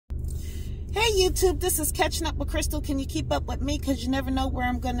Hey YouTube, this is Catching Up with Crystal. Can you keep up with me? Because you never know where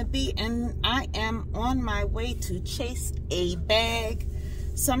I'm going to be. And I am on my way to chase a bag.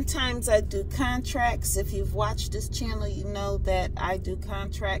 Sometimes I do contracts. If you've watched this channel, you know that I do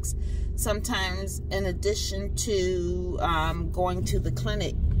contracts. Sometimes in addition to going to the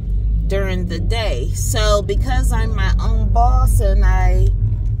clinic during the day. So because I'm my own boss and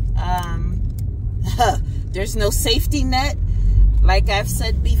there's no safety net. Like I've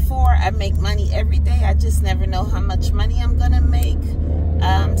said before, I make money every day. I just never know how much money I'm going to make.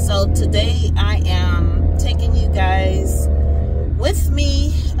 So today I am taking you guys with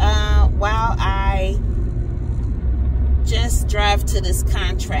me while I just drive to this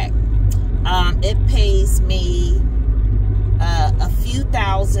contract. It pays me a few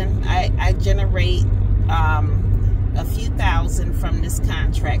thousand. I generate a few thousand from this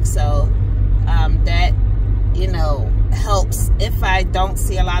contract. So that, you know, helps if I don't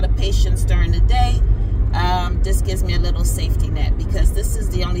see a lot of patients during the day. This gives me a little safety net because this is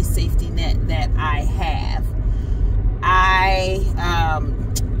the only safety net that I have. I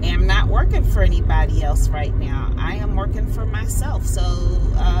am not working for anybody else right now. I am working for myself. So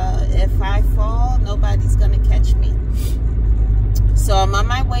if I fall, nobody's going to catch me. So I'm on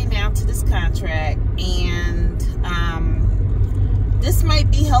my way now to this contract, and this might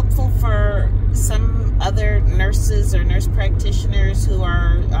be helpful for some other nurses or nurse practitioners who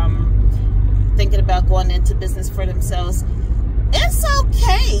are thinking about going into business for themselves. It's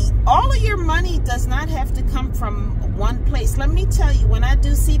okay. All of your money does not have to come from one place. Let me tell you, when I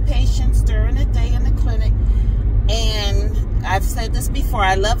do see patients during the day in the clinic, and I've said this before,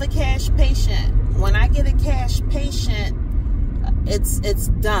 I love a cash patient. When I get a cash patient, it's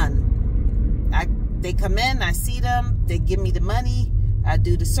done. They come in, I see them, they give me the money, I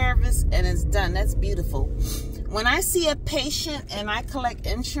do the service, and it's done. That's beautiful. When I see a patient and I collect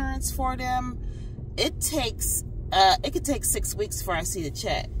insurance for them, it could take 6 weeks before I see the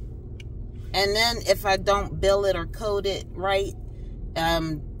check. And then if I don't bill it or code it right,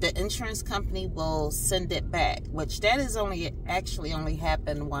 the insurance company will send it back, which that is actually only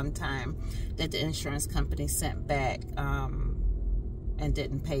happened one time, that the insurance company sent back and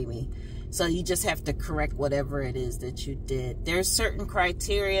didn't pay me. So you just have to correct whatever it is that you did. There's certain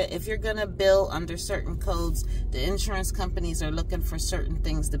criteria. If you're going to bill under certain codes, the insurance companies are looking for certain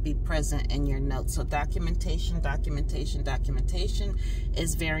things to be present in your notes. So documentation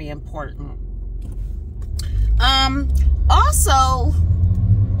is very important. Also,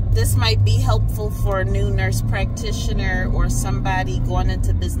 this might be helpful for a new nurse practitioner or somebody going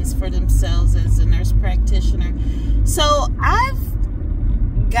into business for themselves as a nurse practitioner. So I've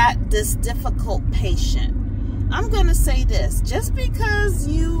got this difficult patient. I'm going to say this. Just because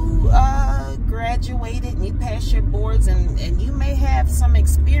you graduated and you passed your boards and you may have some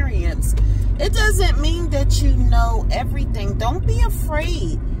experience, it doesn't mean that you know everything. Don't be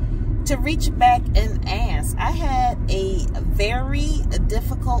afraid to reach back and ask. I had a very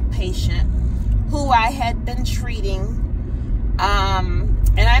difficult patient who I had been treating,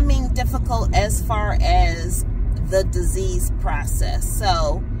 and I mean difficult as far as the disease process.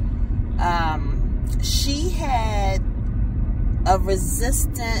 So she had a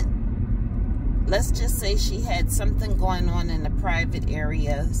resistant, let's just say she had something going on in the private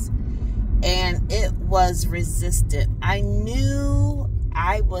areas, and it was resistant. I knew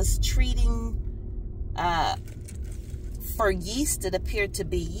I was treating for yeast. It appeared to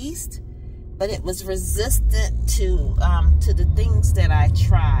be yeast, but it was resistant to the things that I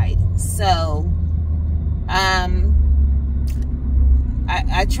tried. So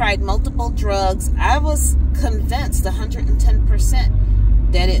I tried multiple drugs. I was convinced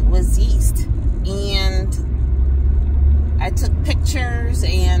 110% that it was yeast. And I took pictures,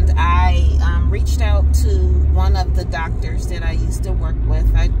 and I reached out to one of the doctors that I used to work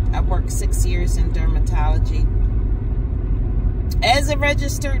with. I worked 6 years in dermatology as a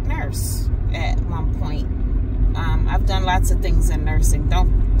registered nurse at one point. I've done lots of things in nursing.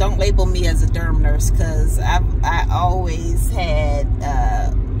 Don't label me as a derm nurse, because I always had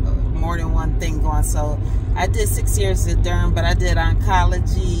more than one thing going. So I did 6 years of derm, but I did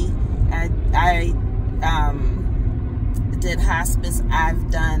oncology. I did hospice. I've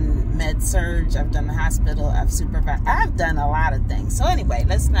done med surg. I've done the hospital. I've supervised. I've done a lot of things. So anyway,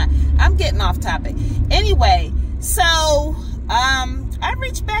 I'm getting off topic. Anyway, so I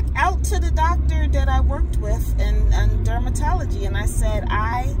reached back out to the doctor that I worked with in dermatology, and I said,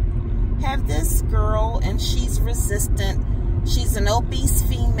 I have this girl, and she's resistant. She's an obese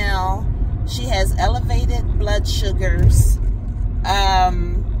female. She has elevated blood sugars.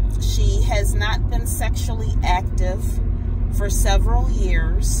 She has not been sexually active for several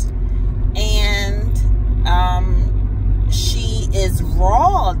years. And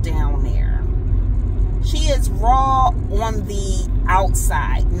on the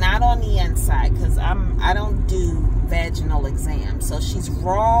outside, not on the inside, because I don't do vaginal exams. So she's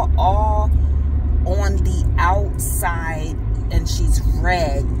raw all on the outside, and she's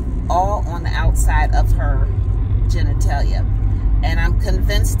red all on the outside of her genitalia. And I'm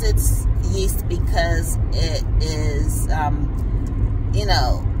convinced it's yeast because it is, you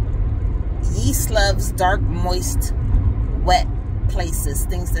know, yeast loves dark, moist, wet places,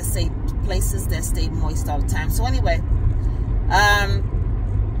 places that stay moist all the time. So anyway,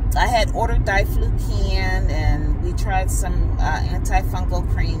 I had ordered diflucan, and we tried some antifungal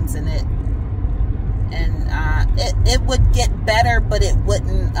creams, and it would get better, but it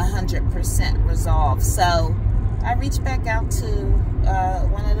wouldn't 100% resolve. So I reached back out to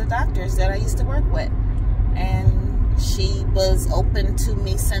one of the doctors that I used to work with, and she was open to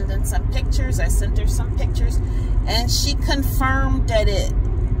me sending some pictures. I sent her some pictures, and she confirmed that it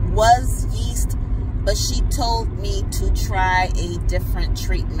was yeast, but she told me to try a different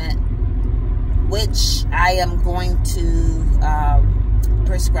treatment, which I am going to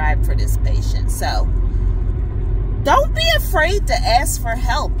prescribe for this patient. So don't be afraid to ask for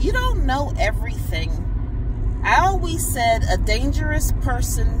help. You don't know everything. I always said a dangerous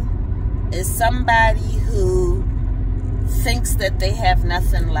person is somebody who thinks that they have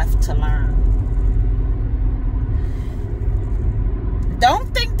nothing left to learn.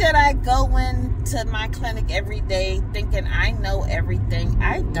 Don't think that I go into my clinic every day thinking I know everything.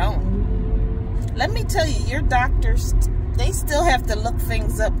 I don't. Let me tell you, your doctors, they still have to look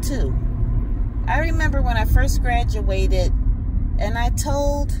things up too. I remember when I first graduated, and I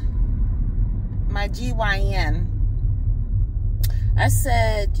told my GYN, I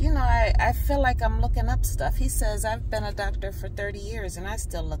said, you know, I feel like I'm looking up stuff. He says, I've been a doctor for 30 years and I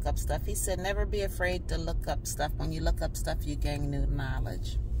still look up stuff. He said, never be afraid to look up stuff. When you look up stuff, you gain new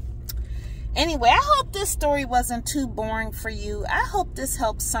knowledge. Anyway, I hope this story wasn't too boring for you. I hope this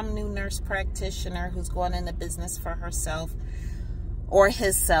helps some new nurse practitioner who's going into business for herself or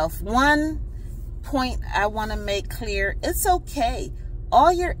himself. One point I want to make clear, it's okay.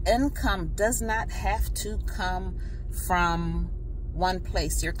 All your income does not have to come from one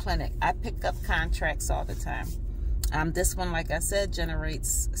place, your clinic. I pick up contracts all the time. This one, like I said,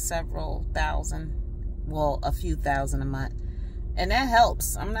 generates several thousand, well, a few thousand a month. And that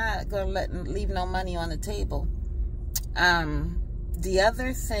helps. I'm not going to leave no money on the table. The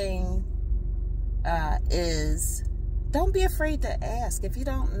other thing is, don't be afraid to ask. If you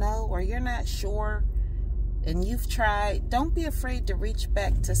don't know or you're not sure and you've tried, don't be afraid to reach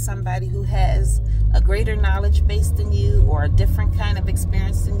back to somebody who has a greater knowledge base than you or a different kind of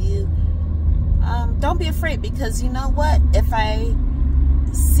experience than you. Don't be afraid, because you know what? If I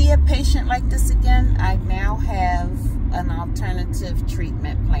see a patient like this again, I now have an alternative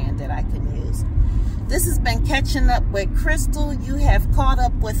treatment plan that I can use. This has been Catching Up with Crystal. You have caught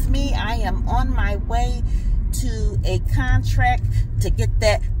up with me. I am on my way to a contract to get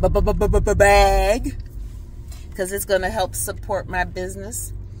that bag, because it's going to help support my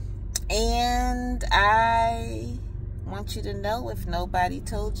business. And I want you to know, if nobody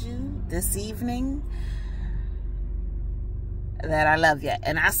told you this evening, that I love you.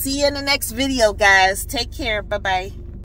 And I'll see you in the next video, guys. Take care. Bye-bye.